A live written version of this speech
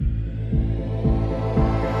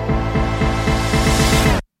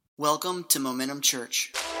Welcome to Momentum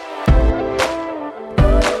Church.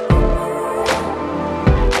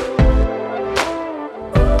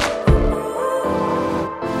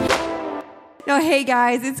 Hey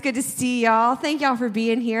guys, it's good to see y'all. Thank y'all for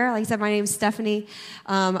being here. Like I said, my name's Stephanie.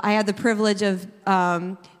 I had the privilege of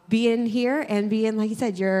being here and being, like you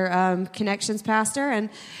said, your connections pastor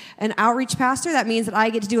and an outreach pastor. That means that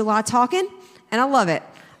I get to do a lot of talking, and I love it.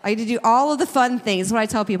 I get to do all of the fun things. That's what I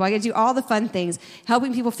tell people. I get to do all the fun things,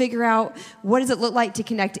 helping people figure out what does it look like to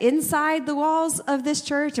connect inside the walls of this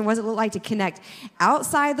church and what does it look like to connect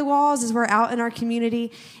outside the walls as we're out in our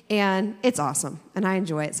community. And it's awesome, and I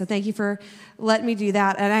enjoy it. So thank you for letting me do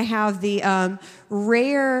that. And I have the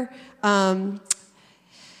rare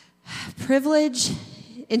privilege,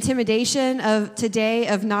 intimidation of today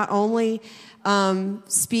of not only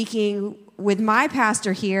speaking with my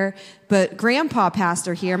pastor here, but grandpa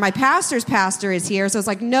pastor here. My pastor's pastor is here, so it's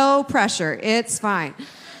like no pressure. It's fine.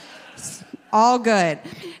 It's all good.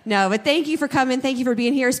 No, but thank you for coming. Thank you for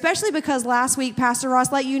being here, especially because last week Pastor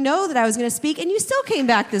Ross let you know that I was going to speak, and you still came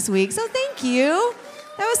back this week, so thank you.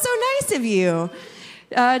 That was so nice of you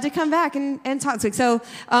to come back and talk to us. So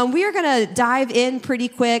we are going to dive in pretty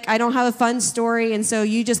quick. I don't have a fun story, and so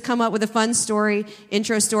you just come up with a fun story,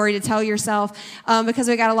 intro story to tell yourself, because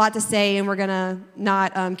we got a lot to say, and we're going to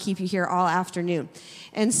not keep you here all afternoon.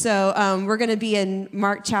 And so we're going to be in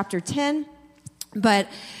Mark chapter 10, but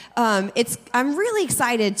I'm really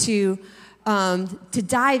excited to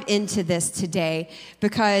dive into this today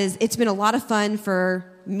because it's been a lot of fun for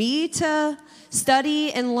me to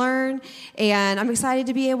study and learn, and I'm excited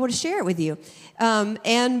to be able to share it with you.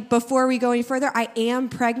 And before we go any further, I am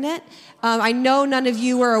pregnant. I know none of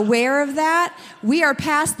you were aware of that. We are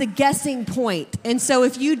past the guessing point. And so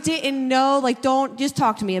if you didn't know, don't just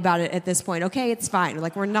talk to me about it at this point, okay? It's fine.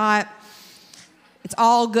 It's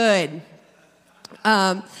all good.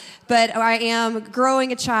 But I am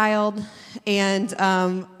growing a child and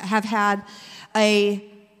have had a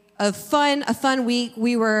fun week.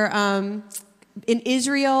 We were in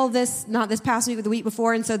Israel not this past week, but the week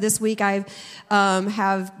before, and so this week I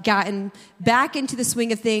have gotten back into the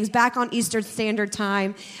swing of things, back on Eastern Standard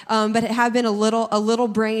Time, but it have been a little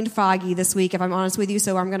brain foggy this week, if I'm honest with you.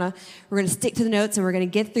 So we're gonna stick to the notes, and we're gonna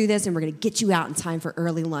get through this, and we're gonna get you out in time for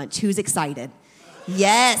early lunch. Who's excited?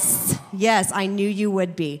 Yes, I knew you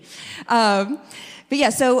would be. But yeah,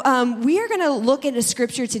 so we are going to look into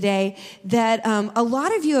scripture today that a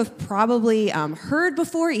lot of you have probably heard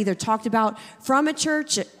before, either talked about from a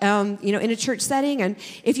church, in a church setting. And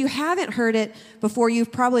if you haven't heard it before, you've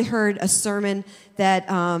probably heard a sermon that,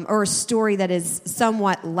 or a story that is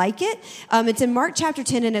somewhat like it. It's in Mark chapter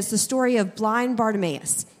 10, and it's the story of blind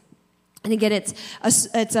Bartimaeus. And again,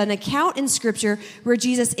 it's an account in Scripture where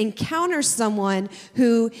Jesus encounters someone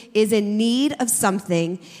who is in need of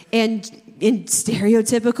something, and in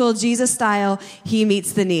stereotypical Jesus style, he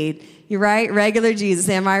meets the need. You're right? Regular Jesus,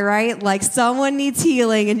 am I right? Like someone needs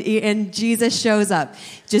healing, and Jesus shows up,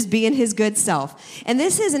 just being his good self. And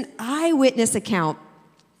this is an eyewitness account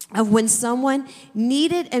of when someone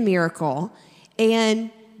needed a miracle, and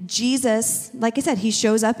Jesus, like I said, he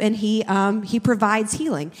shows up and he provides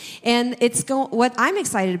healing. And what I'm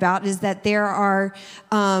excited about is that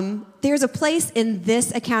there's a place in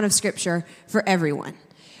this account of Scripture for everyone.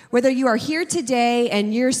 Whether you are here today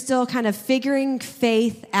and you're still kind of figuring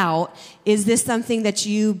faith out, is this something that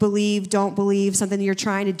you believe, don't believe, something you're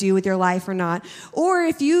trying to do with your life or not? Or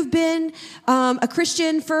if you've been a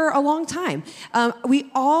Christian for a long time,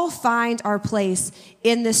 we all find our place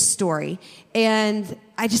in this story. And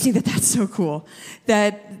I just think that that's so cool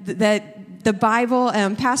that the Bible,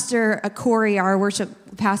 Pastor Corey, our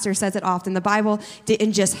worship pastor, says it often. The Bible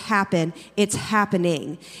didn't just happen, it's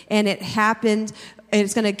happening. And it happened.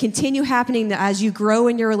 It's going to continue happening as you grow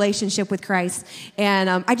in your relationship with Christ.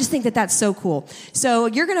 And I just think that that's so cool. So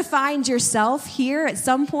you're going to find yourself here at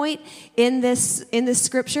some point in this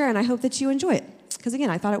scripture, and I hope that you enjoy it. Because again,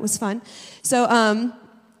 I thought it was fun. So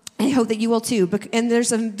I hope that you will too. And there's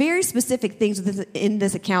some very specific things in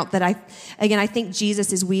this account that I think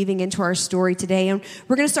Jesus is weaving into our story today. And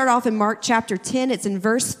we're going to start off in Mark chapter 10. It's in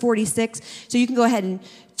verse 46. So you can go ahead and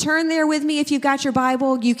turn there with me if you've got your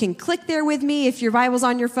Bible. You can click there with me if your Bible's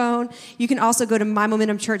on your phone. You can also go to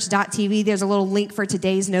mymomentumchurch.tv. There's a little link for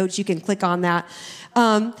today's notes. You can click on that.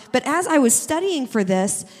 But as I was studying for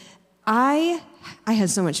this, I had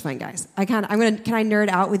so much fun, guys. Can I nerd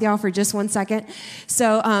out with y'all for just 1 second?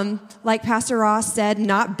 So, like Pastor Ross said,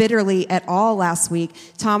 not bitterly at all last week,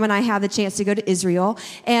 Tom and I had the chance to go to Israel,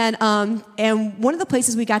 and one of the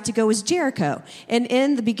places we got to go was Jericho. And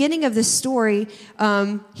in the beginning of this story,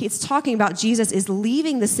 it's talking about Jesus is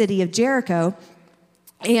leaving the city of Jericho,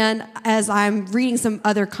 And as I'm reading some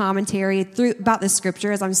other commentary about this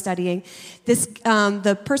scripture, as I'm studying,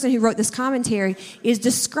 the person who wrote this commentary is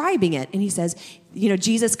describing it. And he says,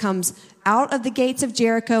 Jesus comes out of the gates of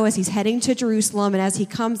Jericho as he's heading to Jerusalem. And as he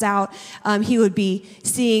comes out, he would be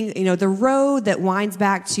seeing, the road that winds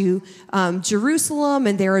back to Jerusalem.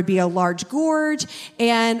 And there would be a large gorge.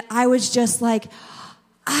 And I was just like,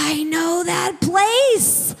 I know that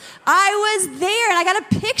place. I was there, and I got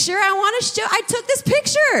a picture I want to show. I took this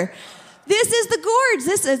picture. This is the gorge.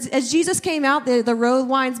 This is, as Jesus came out, the road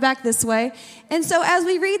winds back this way. And so as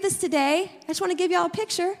we read this today, I just want to give y'all a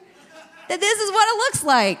picture that this is what it looks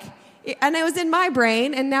like. And it was in my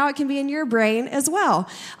brain, and now it can be in your brain as well.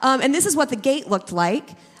 And this is what the gate looked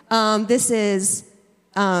like.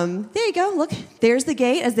 There you go. Look, there's the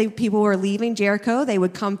gate. As people were leaving Jericho, they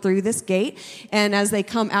would come through this gate. And as they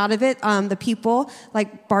come out of it, the people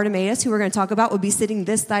like Bartimaeus, who we're going to talk about, would be sitting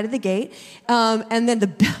this side of the gate. And then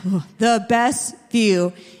the best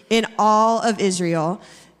view in all of Israel.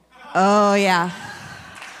 Oh, yeah.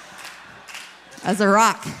 That's a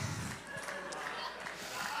rock.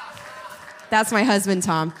 That's my husband,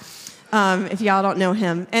 Tom, if y'all don't know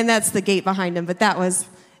him. And that's the gate behind him. But that was...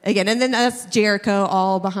 Again, and then that's Jericho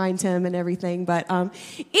all behind him and everything. But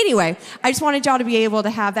anyway, I just wanted y'all to be able to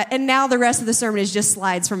have that. And now the rest of the sermon is just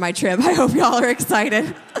slides from my trip. I hope y'all are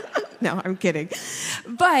excited. No, I'm kidding.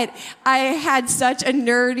 But I had such a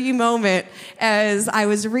nerdy moment as I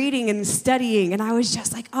was reading and studying. And I was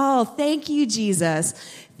just like, oh, thank you, Jesus,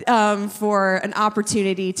 for an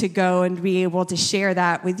opportunity to go and be able to share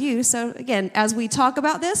that with you. So again, as we talk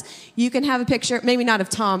about this, you can have a picture, maybe not of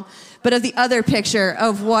Tom, but of the other picture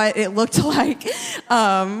of what it looked like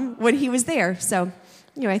when he was there. So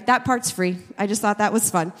anyway, that part's free. I just thought that was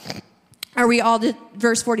fun. Are we all to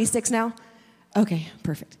verse 46 now? Okay,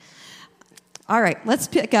 perfect. All right, let's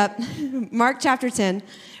pick up Mark chapter 10,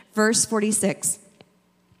 verse 46.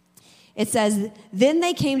 It says, "Then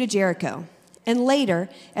they came to Jericho, and later,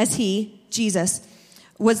 as he, Jesus,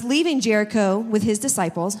 was leaving Jericho with his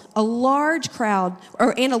disciples, a large crowd,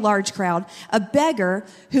 a beggar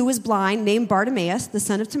who was blind, named Bartimaeus, the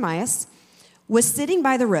son of Timaeus, was sitting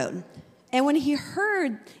by the road. And when he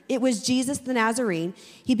heard it was Jesus the Nazarene,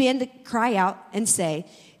 he began to cry out and say,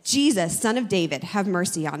 'Jesus, son of David, have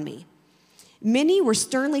mercy on me.' Many were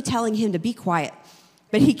sternly telling him to be quiet,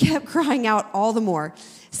 but he kept crying out all the more,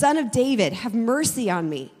 'Son of David, have mercy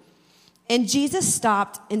on me.' And Jesus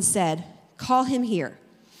stopped and said, 'Call him here.'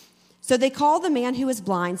 So they called the man who was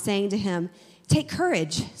blind, saying to him, 'Take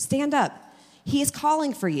courage, stand up. He is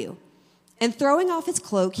calling for you.' And throwing off his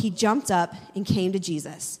cloak, he jumped up and came to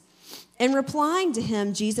Jesus. And replying to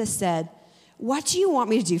him, Jesus said, 'What do you want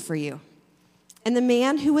me to do for you?' And the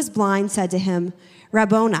man who was blind said to him,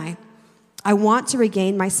 'Rabboni, I want to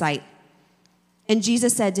regain my sight.' And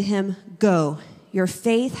Jesus said to him, 'Go, your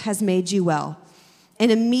faith has made you well.'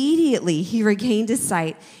 And immediately he regained his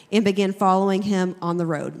sight and began following him on the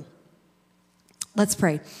road." Let's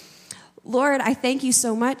pray. Lord, I thank you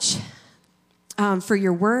so much for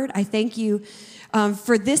your word. I thank you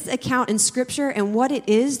for this account in Scripture and what it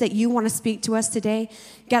is that you want to speak to us today.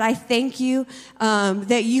 God, I thank you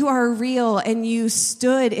that you are real and you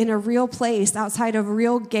stood in a real place outside of a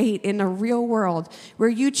real gate in a real world where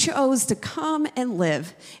you chose to come and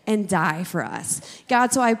live and die for us.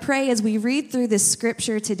 God, so I pray as we read through this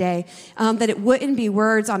Scripture today that it wouldn't be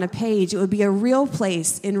words on a page. It would be a real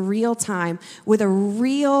place in real time with a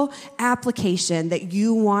real application that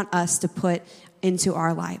you want us to put into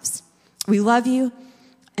our lives. We love you,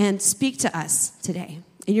 and speak to us today.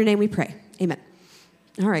 In your name we pray. Amen.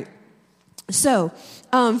 All right. So,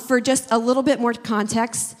 for just a little bit more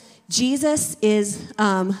context, Jesus is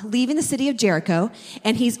leaving the city of Jericho,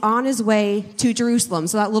 and he's on his way to Jerusalem.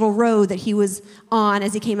 So that little road that he was on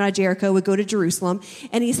as he came out of Jericho would go to Jerusalem,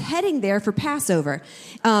 and he's heading there for Passover.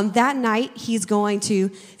 That night, he's going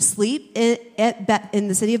to sleep in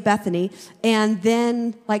the city of Bethany, and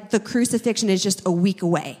then, the crucifixion is just a week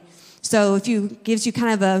away. So gives you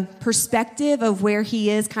kind of a perspective of where he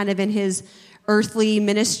is kind of in his earthly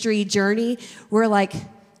ministry journey. We're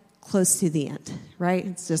close to the end, right?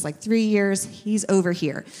 It's just 3 years, he's over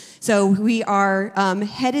here. So we are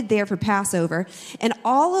headed there for Passover. And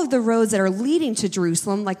all of the roads that are leading to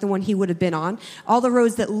Jerusalem, like the one he would have been on, all the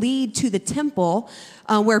roads that lead to the temple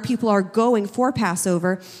where people are going for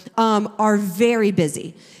Passover are very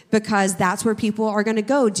busy, because that's where people are going to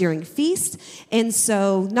go during feast. And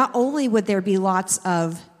so not only would there be lots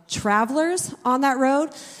of travelers on that road,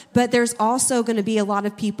 but there's also going to be a lot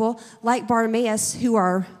of people like Bartimaeus who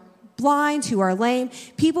are blind, who are lame.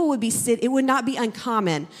 People would be it would not be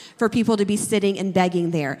uncommon for people to be sitting and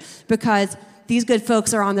begging there, because these good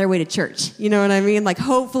folks are on their way to church. You know what I mean? Like,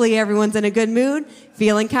 hopefully everyone's in a good mood,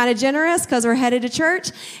 feeling kind of generous because we're headed to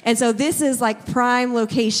church. And so this is like prime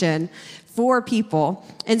location for people.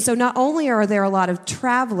 And so not only are there a lot of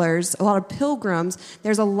travelers, a lot of pilgrims,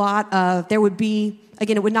 there would be,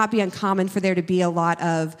 again, it would not be uncommon for there to be a lot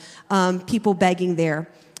of people begging there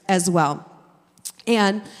as well.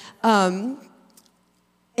 And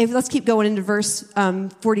let's keep going into verse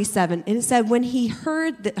 47. And it said, when he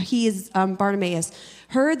heard that Bartimaeus,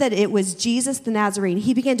 heard that it was Jesus the Nazarene,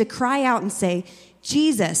 he began to cry out and say,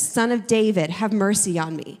 Jesus, Son of David, have mercy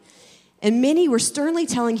on me. And many were sternly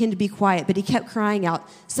telling him to be quiet, but he kept crying out,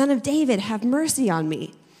 Son of David, have mercy on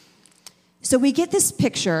me. So we get this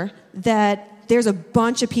picture that there's a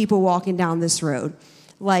bunch of people walking down this road.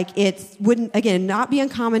 Like, it wouldn't, again, not be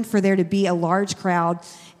uncommon for there to be a large crowd.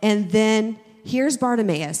 And then here's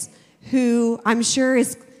Bartimaeus, who I'm sure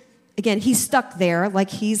is, again, he's stuck there.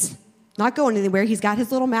 Like, he's not going anywhere. He's got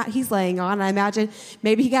his little mat he's laying on. I imagine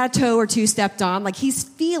maybe he got a toe or two stepped on. Like, he's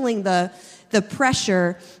feeling the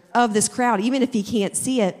pressure of this crowd, even if he can't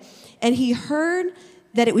see it. And he heard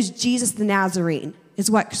that it was Jesus the Nazarene,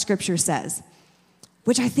 is what Scripture says,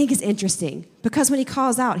 which I think is interesting, because when he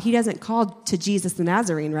calls out, he doesn't call to Jesus the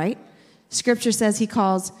Nazarene, right? Scripture says he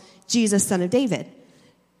calls Jesus, Son of David.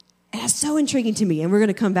 And that's so intriguing to me, and we're going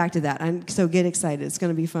to come back to that. So get excited. It's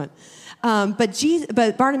going to be fun.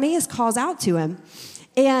 But Bartimaeus calls out to him,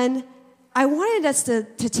 and I wanted us to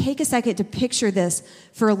take a second to picture this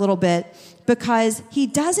for a little bit, because he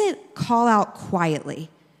doesn't call out quietly,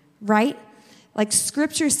 right? Like,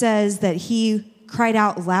 Scripture says that he cried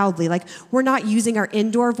out loudly. Like, we're not using our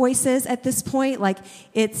indoor voices at this point. Like,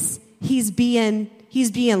 he's being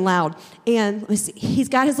loud. And let's see, he's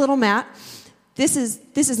got his little mat. This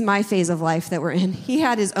is my phase of life that we're in. He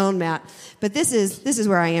had his own mat, but this is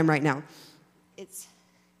where I am right now. It's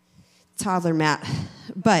toddler mat.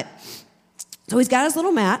 But so he's got his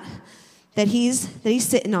little mat that he's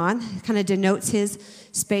sitting on, kind of denotes his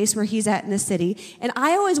space where he's at in the city. And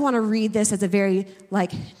I always want to read this as a very,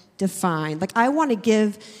 like, defined. Like, I want to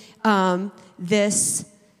give this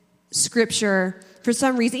scripture, for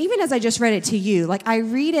some reason, even as I just read it to you, like, I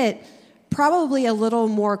read it probably a little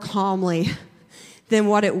more calmly than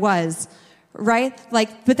what it was, right?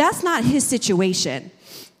 Like, but that's not his situation.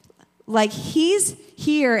 Like, he's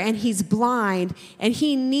here and he's blind and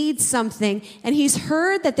he needs something, and he's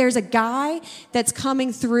heard that there's a guy that's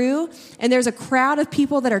coming through and there's a crowd of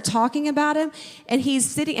people that are talking about him, and he's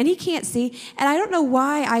sitting and he can't see. And I don't know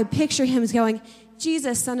why I picture him as going,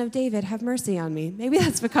 Jesus, Son of David, have mercy on me. Maybe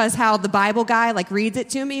that's because how the Bible guy like reads it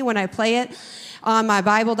to me when I play it on my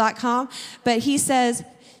Bible.com. But he says,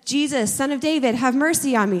 Jesus, Son of David, have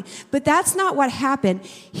mercy on me. But that's not what happened.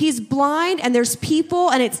 He's blind and there's people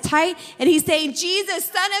and it's tight, and he's saying, Jesus,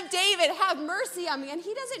 Son of David, have mercy on me. And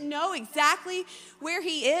he doesn't know exactly where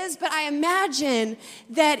he is, but I imagine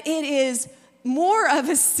that it is more of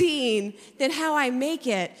a scene than how I make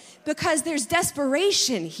it, because there's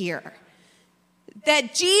desperation here.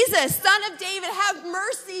 That Jesus, Son of David, have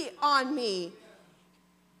mercy on me.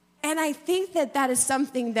 And I think that is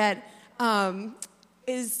something that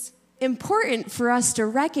is important for us to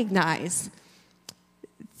recognize.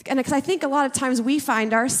 And because I think a lot of times we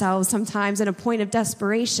find ourselves sometimes in a point of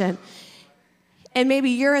desperation. And maybe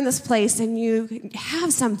you're in this place and you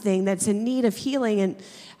have something that's in need of healing. And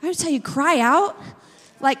I would tell you, cry out,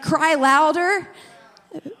 like cry louder.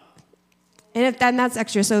 And that's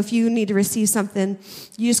extra. So if you need to receive something,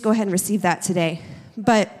 you just go ahead and receive that today.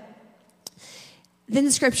 But then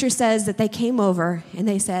the scripture says that they came over and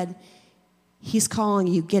they said, he's calling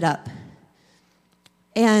you, get up.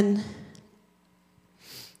 And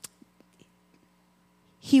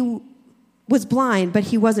he was blind, but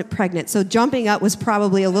he wasn't pregnant. So jumping up was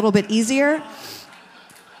probably a little bit easier.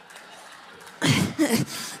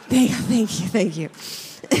 Thank you.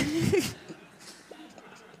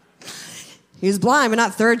 He was blind, but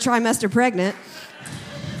not third trimester pregnant.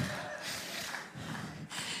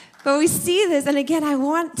 But we see this, and again, I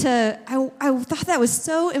thought that was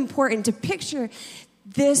so important to picture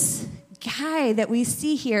this guy that we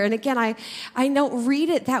see here. And again, I don't read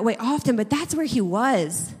it that way often, but that's where he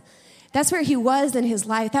was. That's where he was in his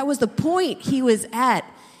life. That was the point he was at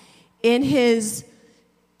in his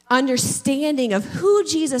understanding of who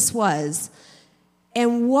Jesus was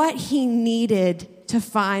and what he needed to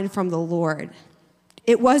find from the Lord.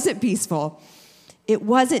 It wasn't peaceful. It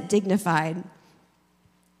wasn't dignified.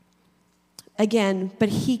 Again, but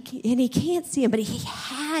he can't see him, but he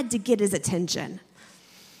had to get his attention.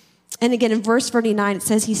 And again, in verse 49, it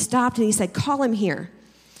says he stopped and he said, call him here.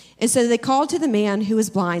 And so they called to the man who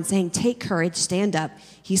was blind, saying, take courage, stand up,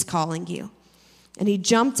 he's calling you. And he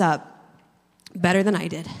jumped up, better than I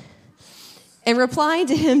did. And replying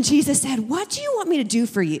to him, Jesus said, "What do you want me to do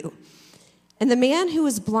for you?" And the man who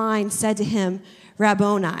was blind said to him,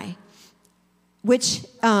 "Rabboni," which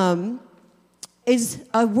is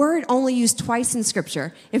a word only used twice in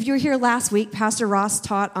Scripture. If you were here last week, Pastor Ross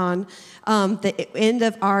taught on the end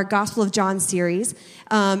of our Gospel of John series,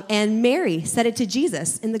 and Mary said it to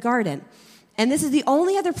Jesus in the garden. And this is the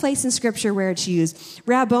only other place in Scripture where it's used.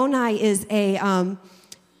 Rabboni is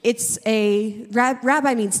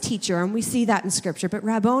rabbi means teacher, and we see that in Scripture. But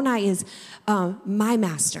Rabboni is my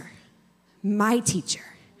master, my teacher.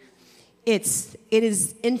 It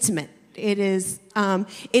is intimate. It is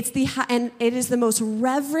the most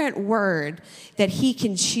reverent word that he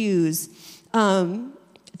can choose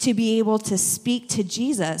to be able to speak to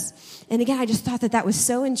Jesus. And again, I just thought that was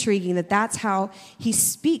so intriguing that that's how he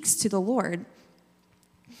speaks to the Lord.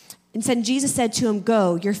 And Jesus said to him,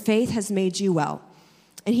 "Go, your faith has made you well."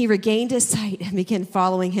 And he regained his sight and began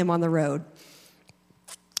following him on the road.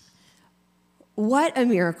 What a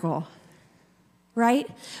miracle, right?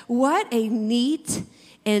 What a neat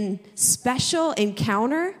and special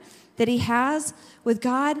encounter that he has with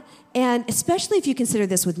God. And especially if you consider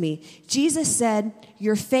this with me, Jesus said,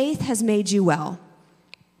 "Your faith has made you well."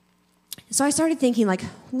 So I started thinking, like,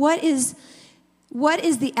 what is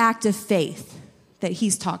the act of faith that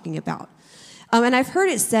he's talking about? And I've heard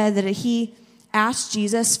it said that he asked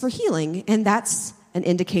Jesus for healing, and that's an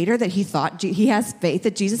indicator that he thought he has faith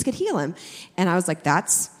that Jesus could heal him. And I was like,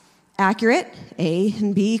 that's accurate. A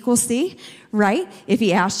and B equals C, right? If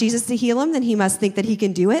he asked Jesus to heal him, then he must think that he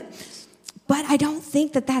can do it. But I don't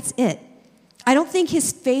think that that's it. I don't think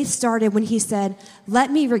his faith started when he said,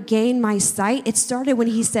 "Let me regain my sight." It started when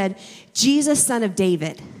he said, "Jesus, Son of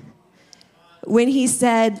David." When he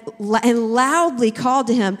said and loudly called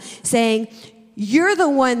to him, saying, "You're the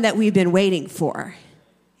one that we've been waiting for."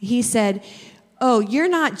 He said, "Oh, you're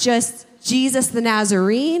not just Jesus the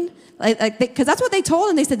Nazarene." Because that's what they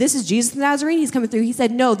told him. They said, "This is Jesus the Nazarene. He's coming through." He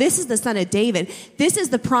said, "No, this is the Son of David. This is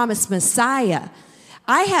the promised Messiah.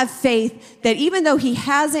 I have faith that even though he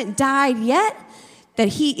hasn't died yet, that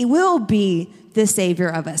he will be the Savior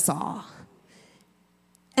of us all."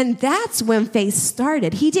 And that's when faith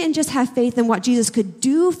started. He didn't just have faith in what Jesus could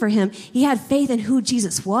do for him. He had faith in who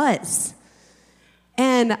Jesus was.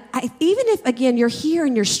 And even if, again, you're here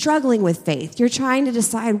and you're struggling with faith, you're trying to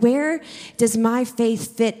decide, where does my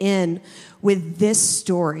faith fit in with this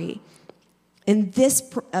story, in this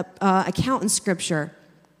account in Scripture,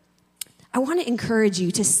 I want to encourage you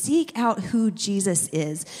to seek out who Jesus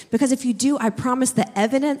is. Because if you do, I promise the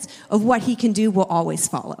evidence of what he can do will always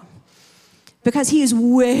follow. Because he is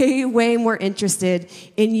way, way more interested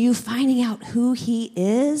in you finding out who he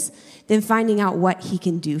is than finding out what he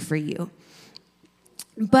can do for you.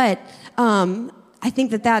 But I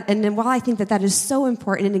think that, and then while I think that is so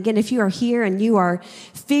important, and again, if you are here and you are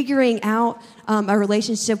figuring out a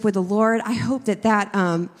relationship with the Lord, I hope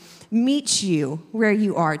that meets you where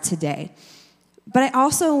you are today. But I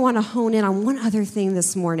also want to hone in on one other thing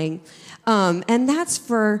this morning, and that's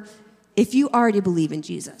for if you already believe in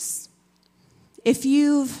Jesus. If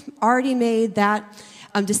you've already made that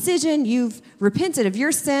decision, you've repented of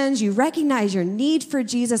your sins, you recognize your need for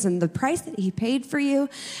Jesus and the price that he paid for you,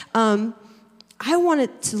 I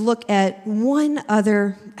wanted to look at one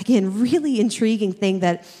other, again, really intriguing thing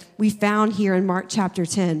that we found here in Mark chapter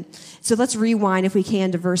 10. So let's rewind, if we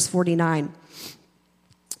can, to verse 49.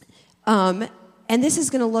 And this is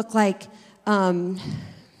going to look like, I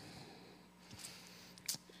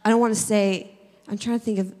don't want to say, I'm trying to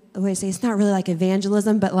think of a way to say it's not really like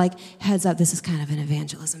evangelism, but like, heads up, this is kind of an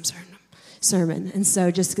evangelism sermon. And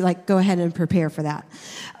so just like go ahead and prepare for that.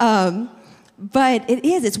 But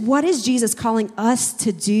it's what is Jesus calling us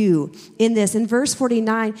to do in this? In verse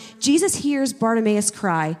 49, Jesus hears Bartimaeus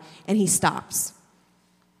cry and he stops.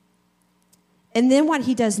 And then what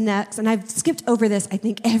he does next, and I've skipped over this, I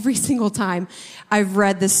think, every single time I've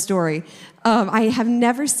read this story. I have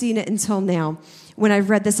never seen it until now when I've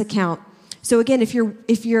read this account. So again, if you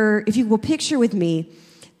will picture with me,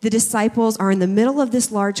 the disciples are in the middle of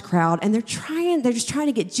this large crowd, and they're just trying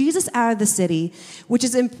to get Jesus out of the city, which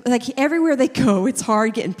is like everywhere they go, it's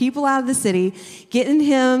hard getting people out of the city, getting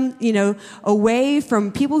him, away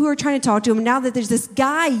from people who are trying to talk to him. Now that there's this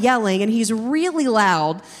guy yelling, and he's really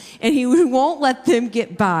loud, and he won't let them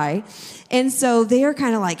get by. And so they're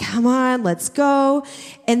kind of like, come on, let's go.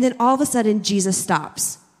 And then all of a sudden, Jesus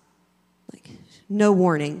stops. Like, no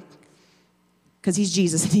warning. Because he's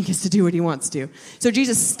Jesus and he gets to do what he wants to. So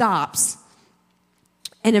Jesus stops.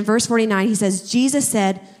 And in verse 49, he says, Jesus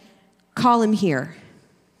said, call him here.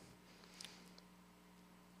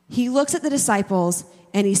 he looks at the disciples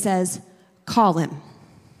and he says, call him.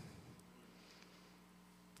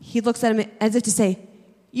 He looks at him as if to say,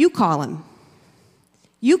 you call him.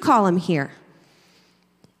 You call him here.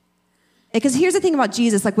 Because here's the thing about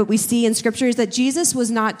Jesus, like what we see in Scripture, is that Jesus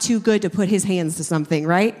was not too good to put his hands to something,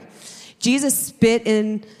 right? Jesus spit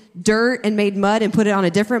in dirt and made mud and put it on a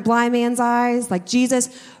different blind man's eyes. Like Jesus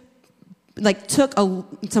took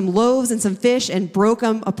some loaves and some fish and broke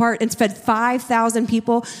them apart and fed 5,000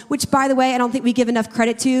 people, which, by the way, I don't think we give enough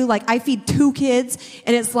credit to. Like, I feed 2 kids,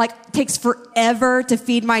 and it's takes forever to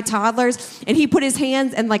feed my toddlers. And he put his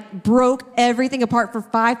hands and broke everything apart for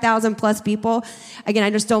 5,000 plus people. Again, I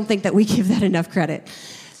just don't think that we give that enough credit.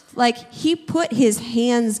 He put his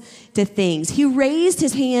hands to things. He raised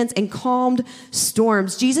his hands and calmed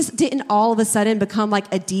storms. Jesus didn't all of a sudden become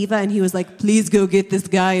a diva and he was like, please go get this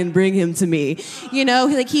guy and bring him to me. He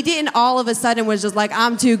didn't all of a sudden was just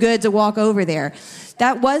I'm too good to walk over there.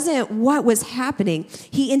 That wasn't what was happening.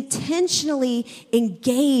 He intentionally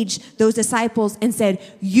engaged those disciples and said,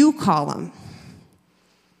 you call him.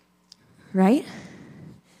 Right?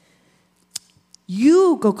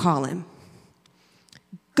 You go call him.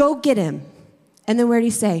 Go get him. And then where did he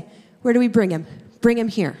say? Where do we bring him? Bring him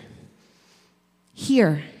here.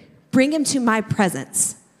 Here. Bring him to my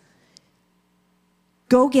presence.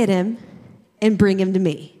 Go get him and bring him to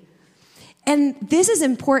me. And this is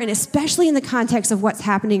important, especially in the context of what's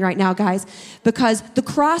happening right now, guys, because the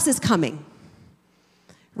cross is coming,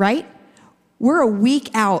 right? We're a week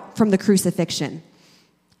out from the crucifixion.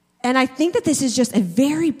 And I think that this is just a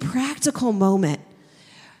very practical moment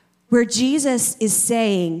where Jesus is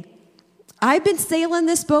saying, I've been sailing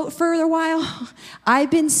this boat for a while. I've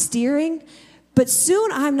been steering, but soon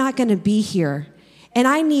I'm not going to be here, and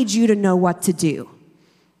I need you to know what to do.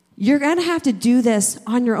 You're going to have to do this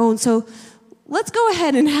on your own, so let's go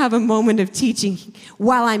ahead and have a moment of teaching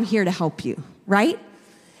while I'm here to help you, right?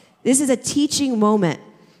 This is a teaching moment.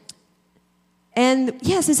 And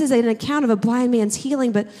yes, this is an account of a blind man's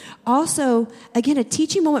healing, but also, again, a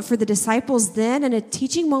teaching moment for the disciples then and a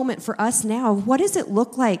teaching moment for us now. What does it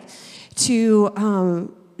look like to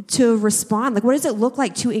respond? What does it look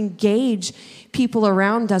like to engage people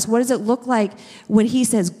around us? What does it look like when he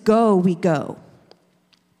says, go, we go?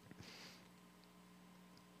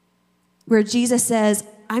 Where Jesus says,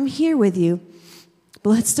 I'm here with you,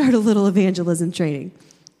 but let's start a little evangelism training.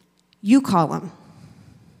 You call him.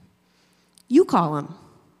 You call him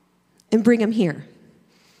and bring him here.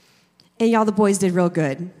 And y'all, the boys did real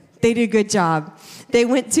good. They did a good job. They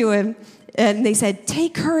went to him and they said,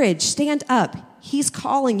 take courage, stand up. He's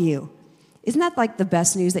calling you. Isn't that the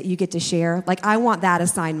best news that you get to share? I want that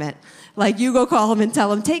assignment. You go call him and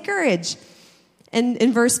tell him, take courage. And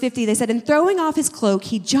in verse 50, they said, and throwing off his cloak,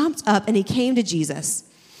 he jumped up and he came to Jesus.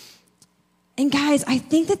 And guys, I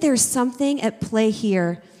think that there's something at play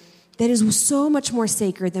here that is so much more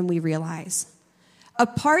sacred than we realize. A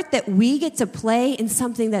part that we get to play in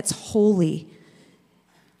something that's holy.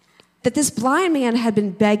 That this blind man had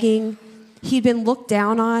been begging, he'd been looked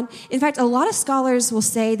down on. In fact, a lot of scholars will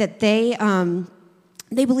say that they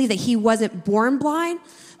believe that he wasn't born blind,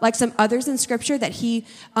 like some others in Scripture, that he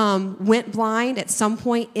went blind at some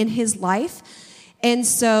point in his life. And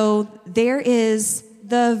so there is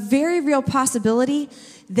the very real possibility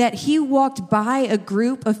that he walked by a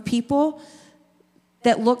group of people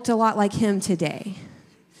that looked a lot like him today.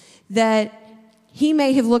 That he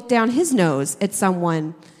may have looked down his nose at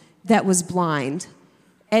someone that was blind,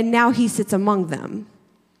 and now he sits among them.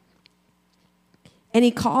 And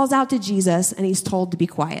he calls out to Jesus, and he's told to be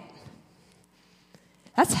quiet.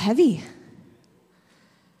 That's heavy.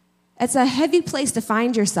 It's a heavy place to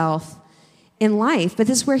find yourself in life, but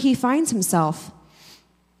this is where he finds himself.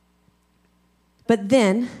 But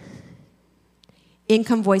then, in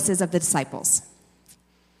come voices of the disciples.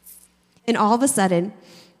 And all of a sudden,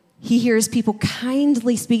 he hears people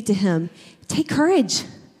kindly speak to him. Take courage.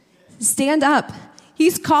 Stand up.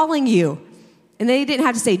 He's calling you. And they didn't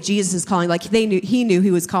have to say Jesus is calling. He knew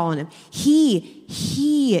he was calling him.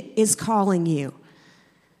 He is calling you.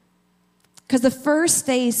 Because the first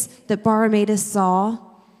face that Bartimaeus saw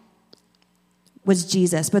was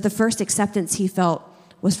Jesus. But the first acceptance he felt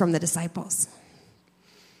was from the disciples.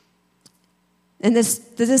 And the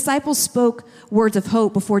disciples spoke words of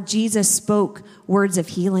hope before Jesus spoke words of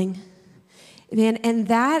healing. And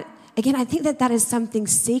that, again, I think that is something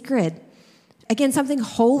sacred. Again, something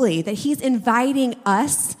holy that he's inviting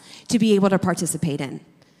us to be able to participate in.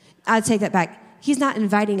 I'll take that back. He's not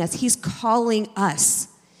inviting us. He's calling us.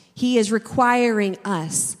 He is requiring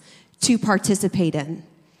us to participate in.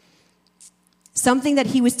 Something that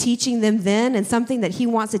he was teaching them then and something that he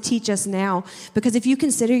wants to teach us now. Because if you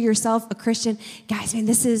consider yourself a Christian, guys, man,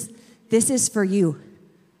 this is for you.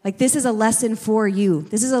 Like, this is a lesson for you.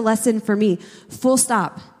 This is a lesson for me. Full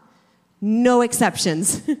stop. No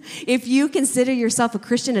exceptions. If you consider yourself a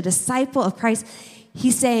Christian, a disciple of Christ,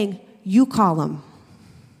 he's saying, you call him.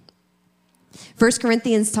 1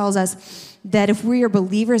 Corinthians tells us that if we are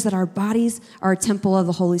believers, that our bodies are a temple of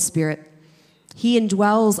the Holy Spirit. He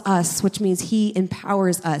indwells us, which means he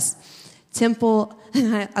empowers us. Temple,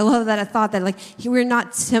 I love that. I thought that, like,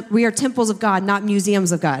 we are temples of God, not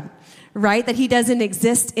museums of God, right? That he doesn't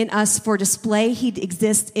exist in us for display. He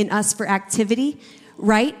exists in us for activity,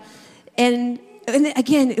 right? And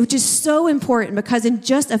again, which is so important because in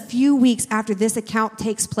just a few weeks after this account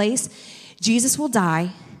takes place, Jesus will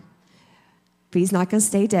die, but he's not going to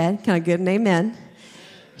stay dead. Can I get an amen?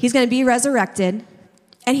 He's going to be resurrected.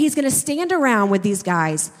 And he's going to stand around with these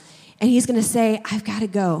guys, and he's going to say, I've got to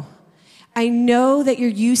go. I know that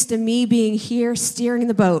you're used to me being here steering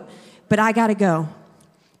the boat, but I got to go.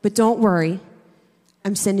 But don't worry,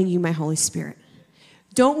 I'm sending you my Holy Spirit.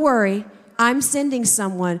 Don't worry, I'm sending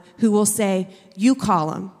someone who will say, you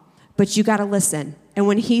call him, but you got to listen. And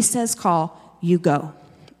when he says call, you go.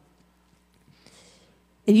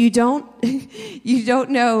 And you don't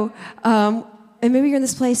know, and maybe you're in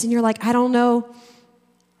this place and you're like, I don't know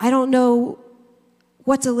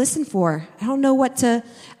what to listen for. I don't know where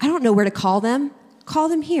to call them. Call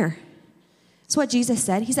them here. That's what Jesus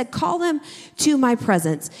said. He said, call them to my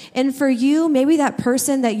presence. And for you, maybe that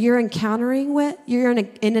person that you're encountering with, you're in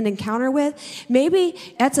an encounter with, maybe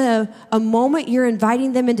that's a moment you're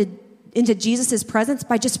inviting them into Jesus' presence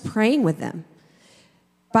by just praying with them,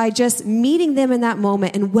 by just meeting them in that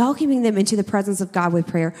moment and welcoming them into the presence of God with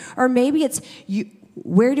prayer. Or maybe it's,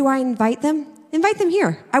 where do I invite them? Invite them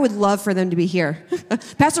here. I would love for them to be here.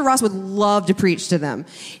 Pastor Ross would love to preach to them.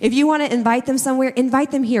 If you want to invite them somewhere,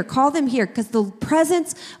 invite them here. Call them here because the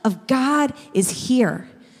presence of God is here.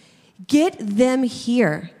 Get them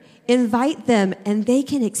here. Invite them and they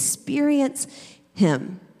can experience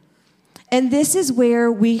him. And this is where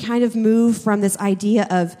we kind of move from this idea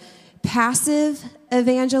of passive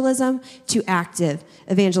evangelism to active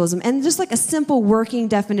evangelism. And just like a simple working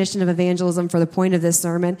definition of evangelism for the point of this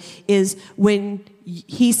sermon is when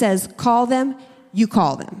he says, call them, you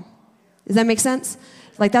call them. Does that make sense?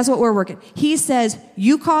 Like, that's what we're working. He says,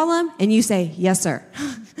 you call them, and you say, yes, sir.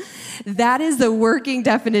 That is the working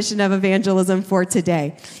definition of evangelism for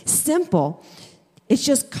today. Simple. It's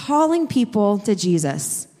just calling people to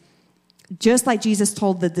Jesus, just like Jesus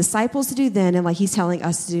told the disciples to do then and like he's telling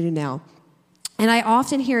us to do now. And I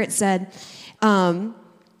often hear it said, and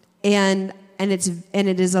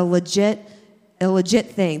it is a legit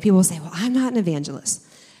thing. People say, "Well, I'm not an evangelist.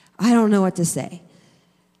 I don't know what to say.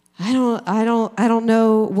 I don't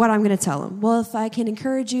know what I'm going to tell them." Well, if I can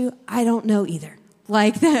encourage you, I don't know either.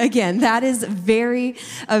 Like that, again, that is a very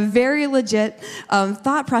legit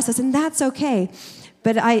thought process, and that's okay.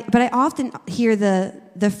 But I often hear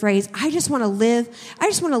the phrase, "I just want to live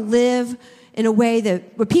in a way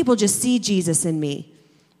where people just see Jesus in me."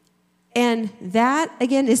 And that,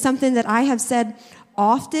 again, is something that I have said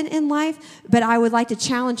often in life, but I would like to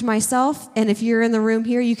challenge myself. And if you're in the room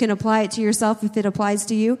here, you can apply it to yourself if it applies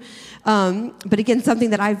to you. But again, something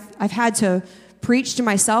that I've had to preach to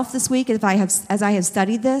myself this week as I have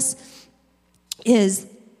studied this is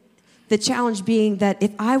the challenge being that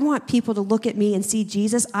if I want people to look at me and see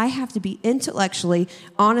Jesus, I have to be intellectually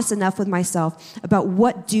honest enough with myself about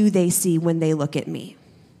what do they see when they look at me.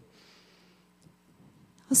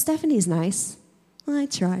 Well, Stephanie's nice. Well, I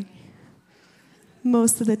try.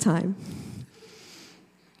 Most of the time.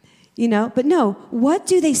 But no, what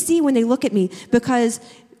do they see when they look at me? Because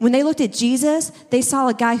when they looked at Jesus, they saw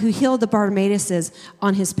a guy who healed the Bartimaeuses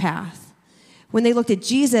on his path. When they looked at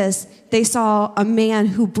Jesus, they saw a man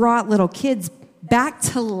who brought little kids back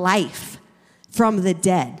to life from the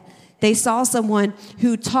dead. They saw someone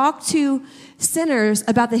who talked to sinners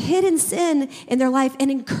about the hidden sin in their life and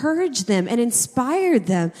encouraged them and inspired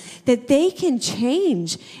them that they can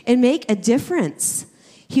change and make a difference.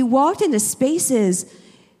 He walked into spaces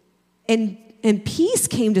and peace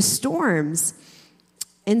came to storms.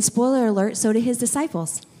 And spoiler alert, so did his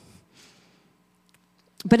disciples.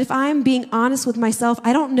 But if I'm being honest with myself,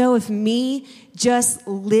 I don't know if me just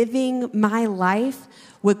living my life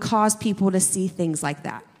would cause people to see things like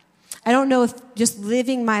that. I don't know if just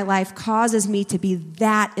living my life causes me to be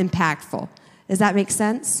that impactful. Does that make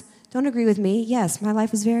sense? Don't agree with me? Yes, my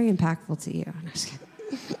life is very impactful to you.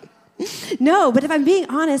 No, but if I'm being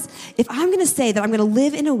honest, if I'm going to say that I'm going to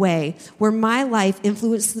live in a way where my life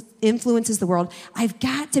influences the world, I've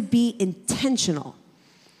got to be intentional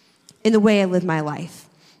in the way I live my life.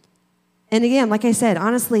 And again, like I said,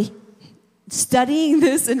 honestly, studying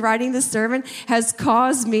this and writing this sermon has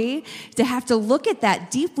caused me to have to look at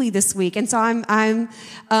that deeply this week. And so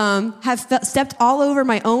have stepped all over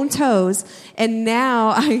my own toes, and now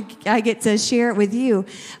I get to share it with you.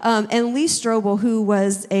 And Lee Strobel, who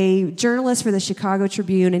was a journalist for the Chicago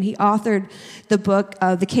Tribune, and he authored the book,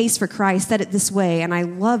 The Case for Christ, said it this way, and I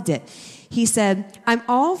loved it. He said, I'm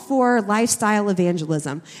all for lifestyle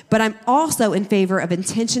evangelism, but I'm also in favor of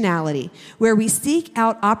intentionality, where we seek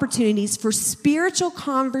out opportunities for spiritual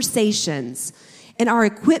conversations and are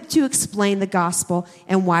equipped to explain the gospel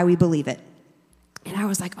and why we believe it. And I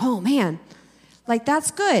was like, oh man, like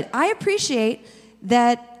that's good. I appreciate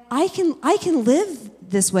that I can live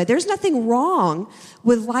this way. There's nothing wrong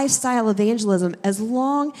with lifestyle evangelism as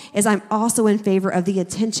long as I'm also in favor of the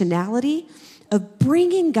intentionality of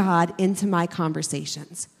bringing God into my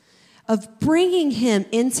conversations, of bringing him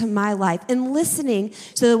into my life and listening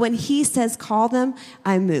so that when he says call them,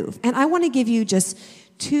 I move. And I want to give you just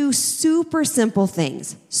two super simple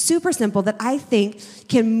things, super simple, that I think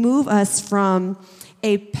can move us from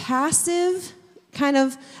a passive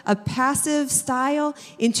style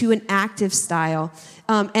into an active style.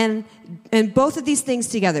 And both of these things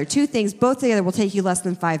together, two things, both together will take you less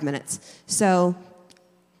than 5 minutes. So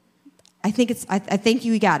I think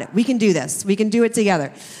you got it. We can do this. We can do it together.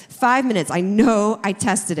 5 minutes. I know I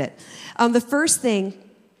tested it. The first thing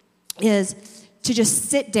is to just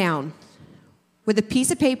sit down with a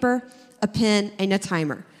piece of paper, a pen, and a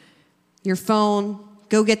timer. Your phone,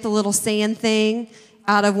 go get the little sand thing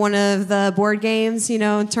out of one of the board games,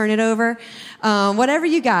 and turn it over. Whatever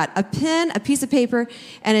you got, a pen, a piece of paper,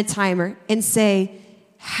 and a timer, and say,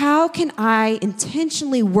 how can I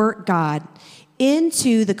intentionally work God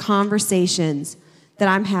into the conversations that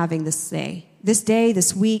I'm having this day,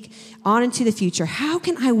 this week, on into the future? How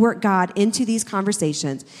can I work God into these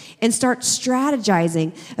conversations and start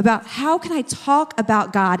strategizing about how can I talk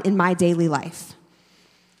about God in my daily life,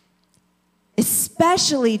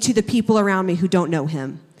 especially to the people around me who don't know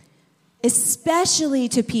him, especially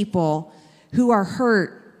to people who are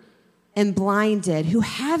hurt and blinded, who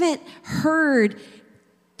haven't heard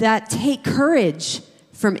that take courage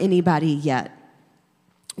from anybody yet.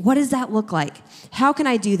 What does that look like? How can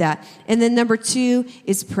I do that? And then number 2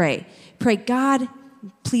 is pray. Pray, God,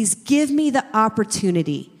 please give me the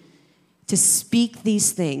opportunity to speak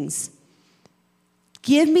these things.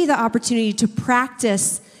 Give me the opportunity to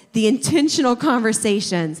practice the intentional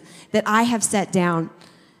conversations that I have set down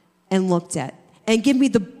and looked at. And give me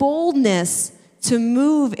the boldness to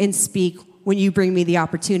move and speak when you bring me the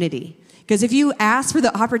opportunity. Because if you ask for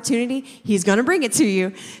the opportunity, he's going to bring it to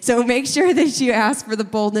you. So make sure that you ask for the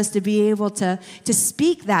boldness to be able to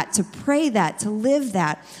speak that, to pray that, to live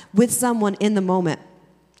that with someone in the moment,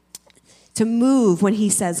 to move when he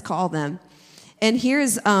says call them. And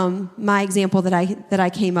here's my example that I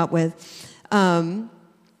came up with that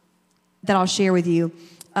I'll share with you.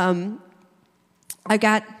 I've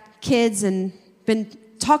got kids and been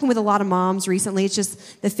talking with a lot of moms recently. It's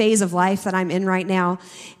just the phase of life that I'm in right now.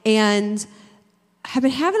 And I've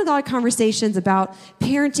been having a lot of conversations about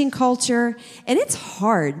parenting culture, and it's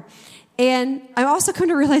hard. And I also come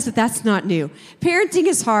to realize that that's not new. Parenting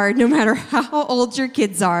is hard no matter how old your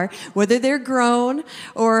kids are, whether they're grown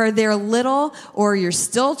or they're little or you're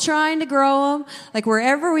still trying to grow them. Like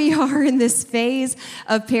wherever we are in this phase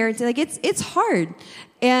of parenting, like it's hard.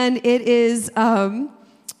 And it is...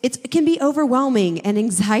 It can be overwhelming and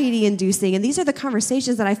anxiety-inducing, and these are the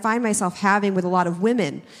conversations that I find myself having with a lot of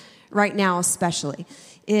women right now, especially.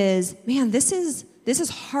 Is man, this is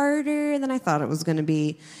harder than I thought it was going to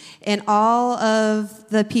be, and all of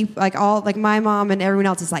the people, like my mom and everyone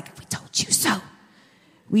else, is like, "We told you so.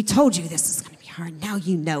 We told you this is going to be hard. Now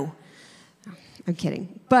you know." I'm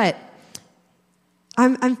kidding, but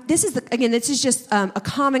this is just a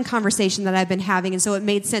common conversation that I've been having, and so it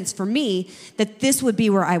made sense for me that this would be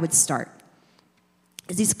where I would start.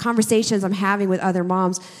 Is these conversations I'm having with other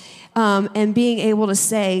moms, and being able to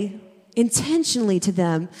say intentionally to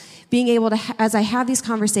them, being able to, as I have these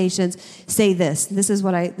conversations, say this. This is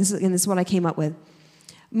what I came up with.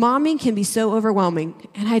 Momming can be so overwhelming,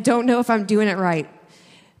 and I don't know if I'm doing it right,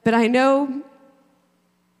 but I know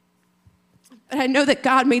that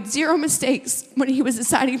God made 0 mistakes when he was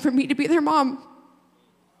deciding for me to be their mom.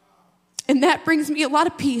 And that brings me a lot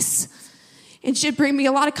of peace and should bring me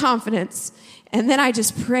a lot of confidence. And then I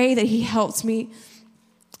just pray that he helps me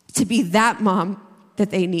to be that mom that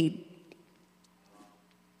they need.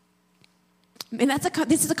 And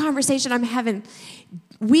this is a conversation I'm having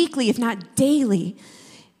weekly, if not daily.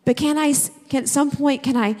 But at some point,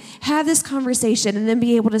 can I have this conversation and then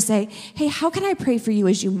be able to say, hey, how can I pray for you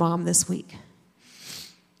as you mom this week?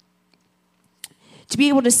 To be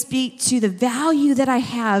able to speak to the value that I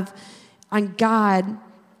have on God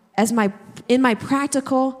in my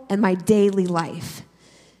practical and my daily life.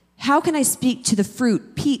 How can I speak to the fruit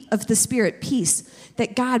of the Spirit, peace,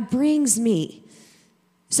 that God brings me?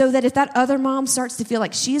 So that if that other mom starts to feel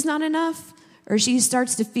like she's not enough, or she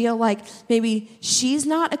starts to feel like maybe she's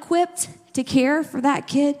not equipped to care for that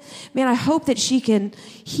kid, man, I hope that she can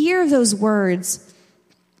hear those words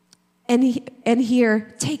and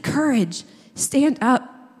hear, take courage, stand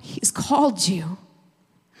up. He's called you.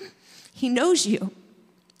 He knows you.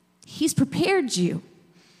 He's prepared you.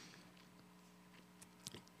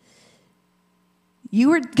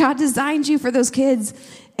 God designed you for those kids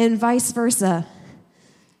and vice versa.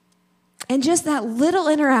 And just that little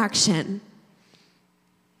interaction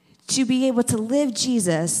to be able to live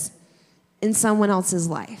Jesus in someone else's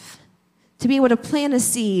life. To be able to plant a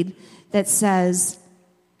seed that says,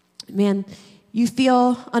 man, you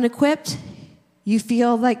feel unequipped? You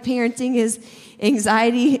feel like parenting is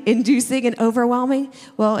anxiety-inducing and overwhelming?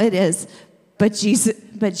 Well, it is. But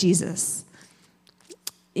Jesus,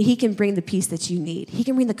 he can bring the peace that you need. He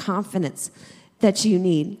can bring the confidence that you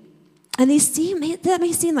need. And that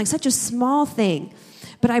may seem like such a small thing,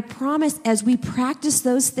 but I promise as we practice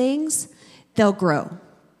those things, they'll grow.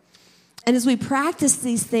 And as we practice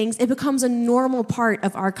these things, it becomes a normal part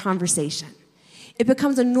of our conversation. It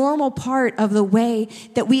becomes a normal part of the way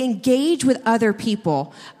that we engage with other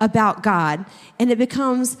people about God. And it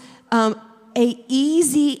becomes an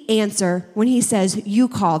easy answer when he says, you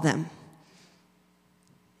call them.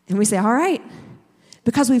 And we say, all right,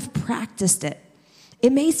 because we've practiced it.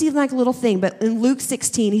 It may seem like a little thing, but in Luke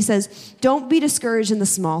 16, he says, don't be discouraged in the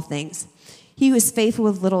small things. He who is faithful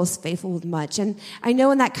with little is faithful with much. And I know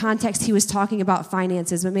in that context he was talking about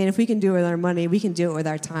finances, but man, if we can do it with our money, we can do it with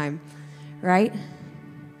our time, right?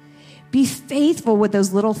 Be faithful with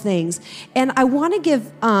those little things. And I want to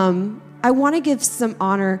give some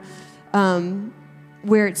honor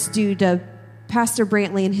where it's due to Pastor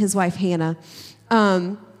Brantley and his wife Hannah.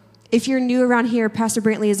 If you're new around here, Pastor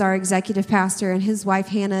Brantley is our executive pastor, and his wife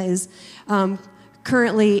Hannah is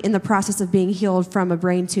currently in the process of being healed from a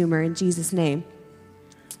brain tumor in Jesus' name.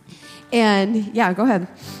 And yeah, go ahead.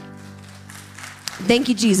 Thank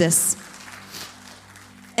you, Jesus.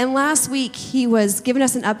 And last week, he was giving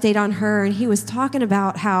us an update on her, and he was talking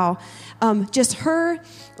about how just her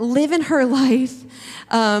living her life,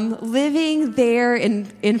 living there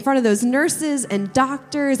in front of those nurses and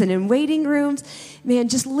doctors and in waiting rooms, man,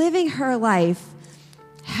 just living her life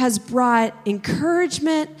has brought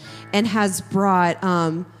encouragement and has brought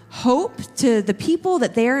hope to the people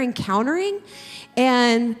that they're encountering.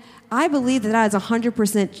 And I believe that is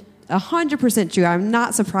 100% true. I'm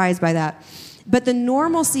not surprised by that. But the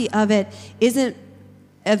normalcy of it isn't,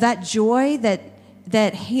 of that joy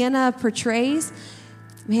that Hannah portrays,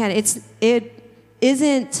 man, it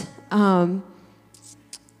isn't,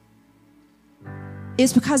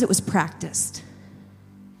 it's because it was practiced.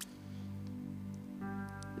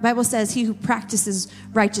 The Bible says he who practices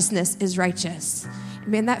righteousness is righteous.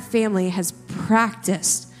 Man, that family has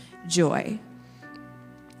practiced joy.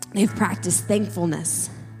 They've practiced thankfulness.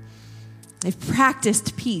 They've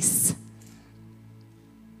practiced peace.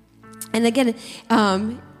 And again,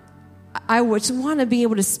 I just want to be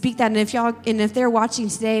able to speak that. And if they're watching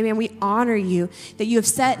today, man, we honor you that you have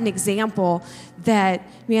set an example that,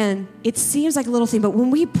 man, it seems like a little thing, but when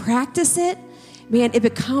we practice it, man, it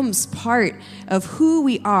becomes part of who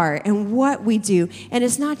we are and what we do. And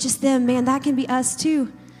it's not just them, man, that can be us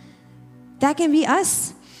too. That can be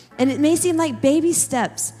us. And it may seem like baby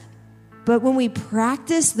steps, but when we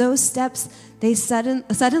practice those steps, they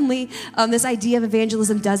suddenly this idea of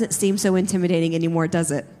evangelism doesn't seem so intimidating anymore,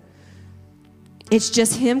 does it? It's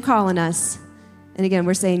just him calling us. And again,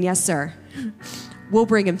 we're saying, yes, sir. We'll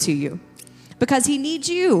bring him to you. Because he needs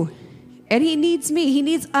you. And he needs me. He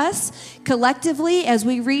needs us collectively as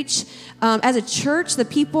we reach, as a church, the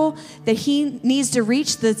people that he needs to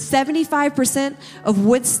reach, the 75% of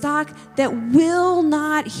Woodstock that will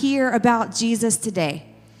not hear about Jesus today.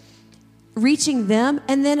 Reaching them,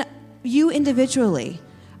 and then you individually,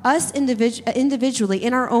 us individually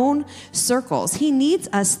in our own circles. He needs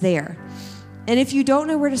us there. And if you don't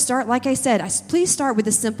know where to start, like I said, please start with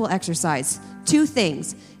a simple exercise. 2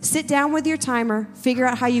 things. Sit down with your timer, figure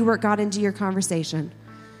out how you work God into your conversation,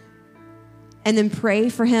 and then pray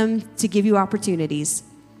for him to give you opportunities.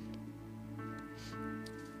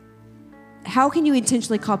 how can you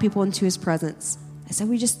intentionally call people into his presence? I said,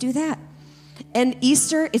 we just do that. And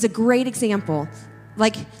Easter is a great example.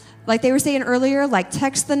 Like they were saying earlier, like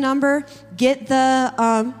text the number, get the,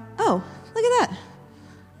 oh, look at that.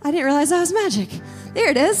 I didn't realize that was magic. There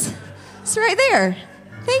it is. It's right there.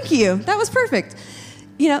 Thank you. That was perfect.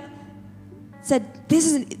 Said,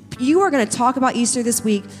 you are going to talk about Easter this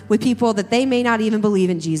week with people that they may not even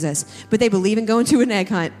believe in Jesus, but they believe in going to an egg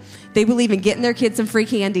hunt. They believe in getting their kids some free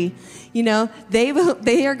candy. They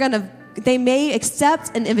may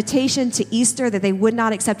accept an invitation to Easter that they would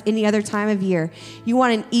not accept any other time of year. You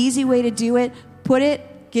want an easy way to do it?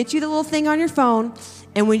 Get you the little thing on your phone,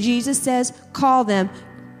 and when Jesus says, call them,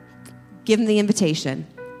 give them the invitation.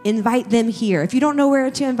 Invite them here. If you don't know where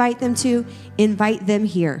to invite them to, invite them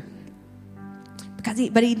here.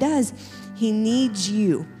 But he does. He needs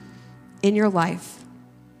you in your life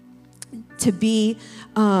to be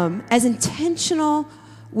as intentional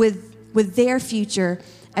with their future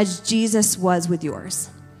as Jesus was with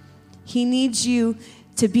yours. He needs you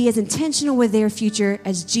to be as intentional with their future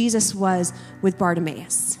as Jesus was with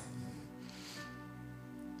Bartimaeus.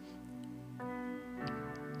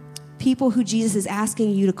 People who Jesus is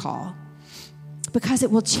asking you to call, because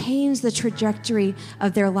it will change the trajectory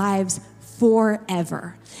of their lives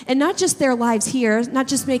forever. And not just their lives here, not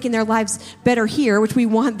just making their lives better here, which we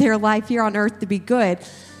want their life here on earth to be good,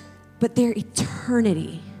 but their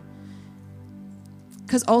eternity.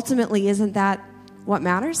 Because ultimately, isn't that what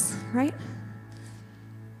matters, right?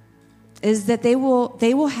 Is that they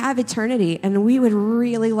will have eternity, and we would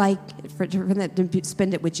really like for them to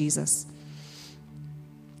spend it with Jesus.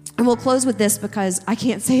 And we'll close with this because I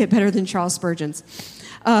can't say it better than Charles Spurgeon's.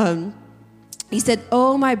 He said,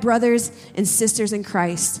 "Oh, my brothers and sisters in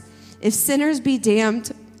Christ, if sinners be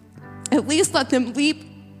damned, at least let them leap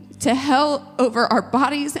to hell over our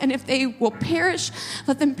bodies, and if they will perish,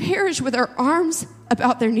 let them perish with their arms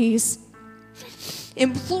about their knees,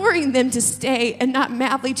 imploring them to stay and not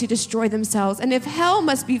madly to destroy themselves. And if hell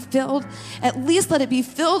must be filled, at least let it be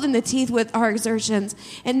filled in the teeth with our exertions,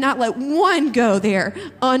 and not let one go there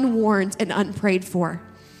unwarned and unprayed for."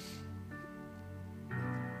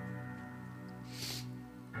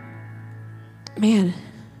 Man,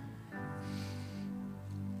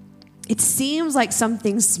 it seems like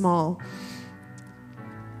something small,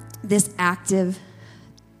 this active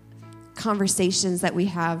conversations that we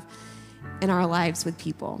have in our lives with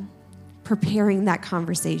people, preparing that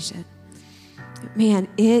conversation. Man,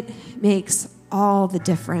 it makes all the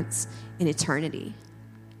difference in eternity.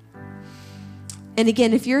 And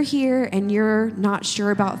again, if you're here and you're not sure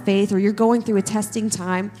about faith, or you're going through a testing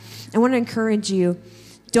time, I want to encourage you,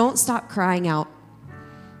 don't stop crying out.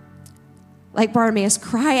 Like Bartimaeus,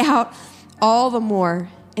 cry out all the more.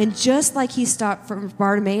 And just like he stopped for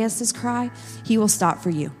Bartimaeus' cry, he will stop for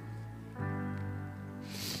you.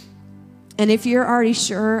 And if you're already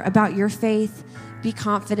sure about your faith, be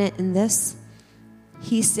confident in this.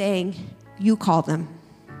 He's saying, you call them.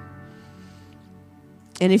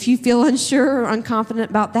 And if you feel unsure or unconfident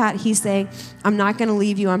about that, he's saying, I'm not going to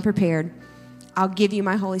leave you unprepared. I'll give you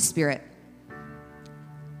my Holy Spirit.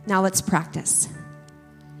 Now let's practice.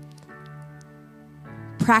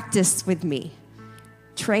 Practice with me.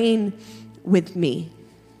 Train with me.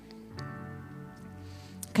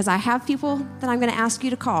 Because I have people that I'm going to ask you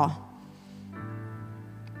to call.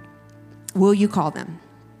 Will you call them?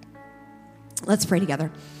 Let's pray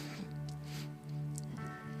together.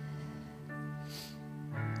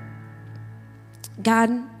 God,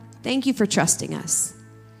 thank you for trusting us.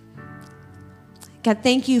 God,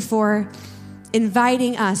 thank you for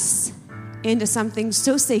inviting us into something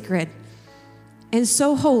so sacred and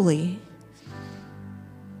so holy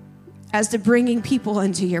as to bringing people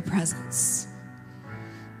into your presence.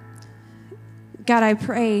 God, I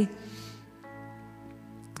pray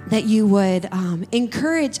that you would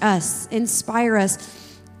encourage us, inspire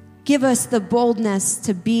us, give us the boldness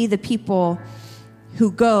to be the people who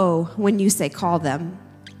go when you say call them.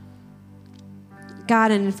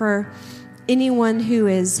 God, and for anyone who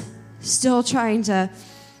is still trying to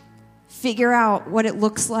figure out what it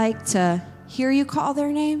looks like to hear you call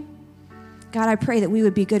their name, God, I pray that we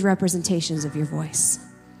would be good representations of your voice.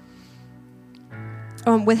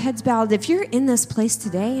 With heads bowed, if you're in this place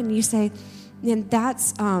today and you say, man,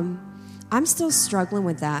 that's, I'm still struggling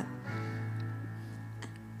with that.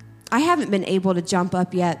 I haven't been able to jump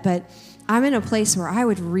up yet, but I'm in a place where I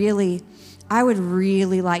would really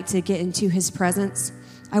like to get into his presence.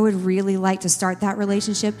 I would really like to start that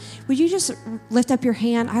relationship. Would you just lift up your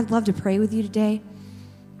hand? I'd love to pray with you today.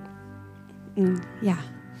 Yeah.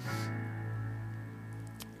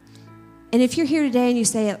 And if you're here today and you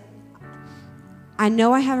say, I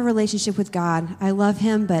know I have a relationship with God. I love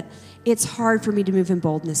him, but it's hard for me to move in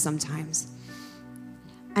boldness sometimes.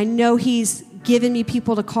 I know he's given me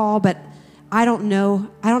people to call, but I don't know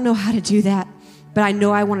how to do that. But I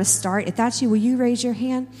know I want to start. If that's you, will you raise your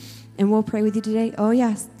hand and we'll pray with you today? Oh,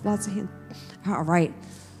 yes, lots of hands. All right.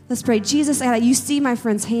 Let's pray. Jesus, God, you see my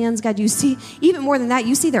friends' hands. God, you see, even more than that,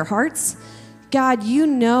 you see their hearts. God, you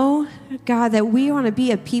know, God, that we want to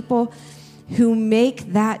be a people who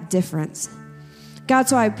make that difference. God,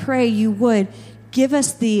 so I pray you would give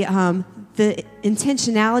us the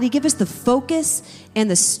intentionality, give us the focus and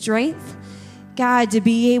the strength, God, to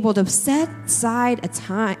be able to set aside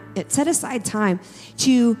time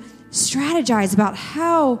to strategize about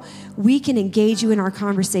how we can engage you in our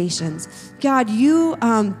conversations. God, you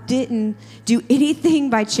didn't do anything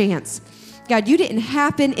by chance. God, you didn't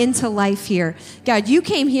happen into life here. God, you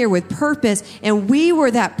came here with purpose, and we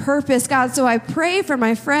were that purpose, God. So I pray for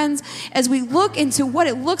my friends as we look into what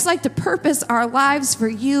it looks like to purpose our lives for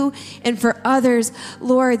you and for others,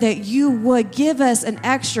 Lord, that you would give us an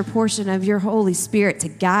extra portion of your Holy Spirit to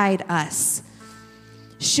guide us.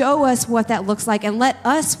 Show us what that looks like, and let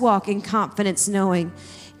us walk in confidence knowing,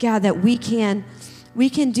 God, that we can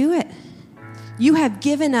do it. You have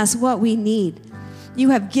given us what we need.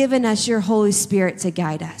 You have given us your Holy Spirit to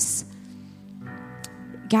guide us.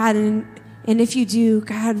 God, and if you do,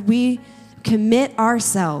 God, we commit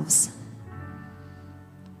ourselves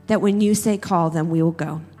that when you say call them, we will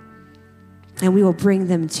go. And we will bring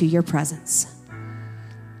them to your presence.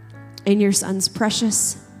 In your Son's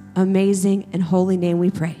precious, amazing, and holy name we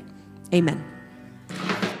pray. Amen.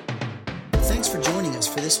 Thanks for joining us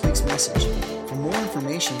for this week's message. For more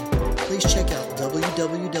information, please check out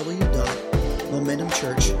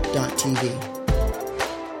www.momentumchurch.tv.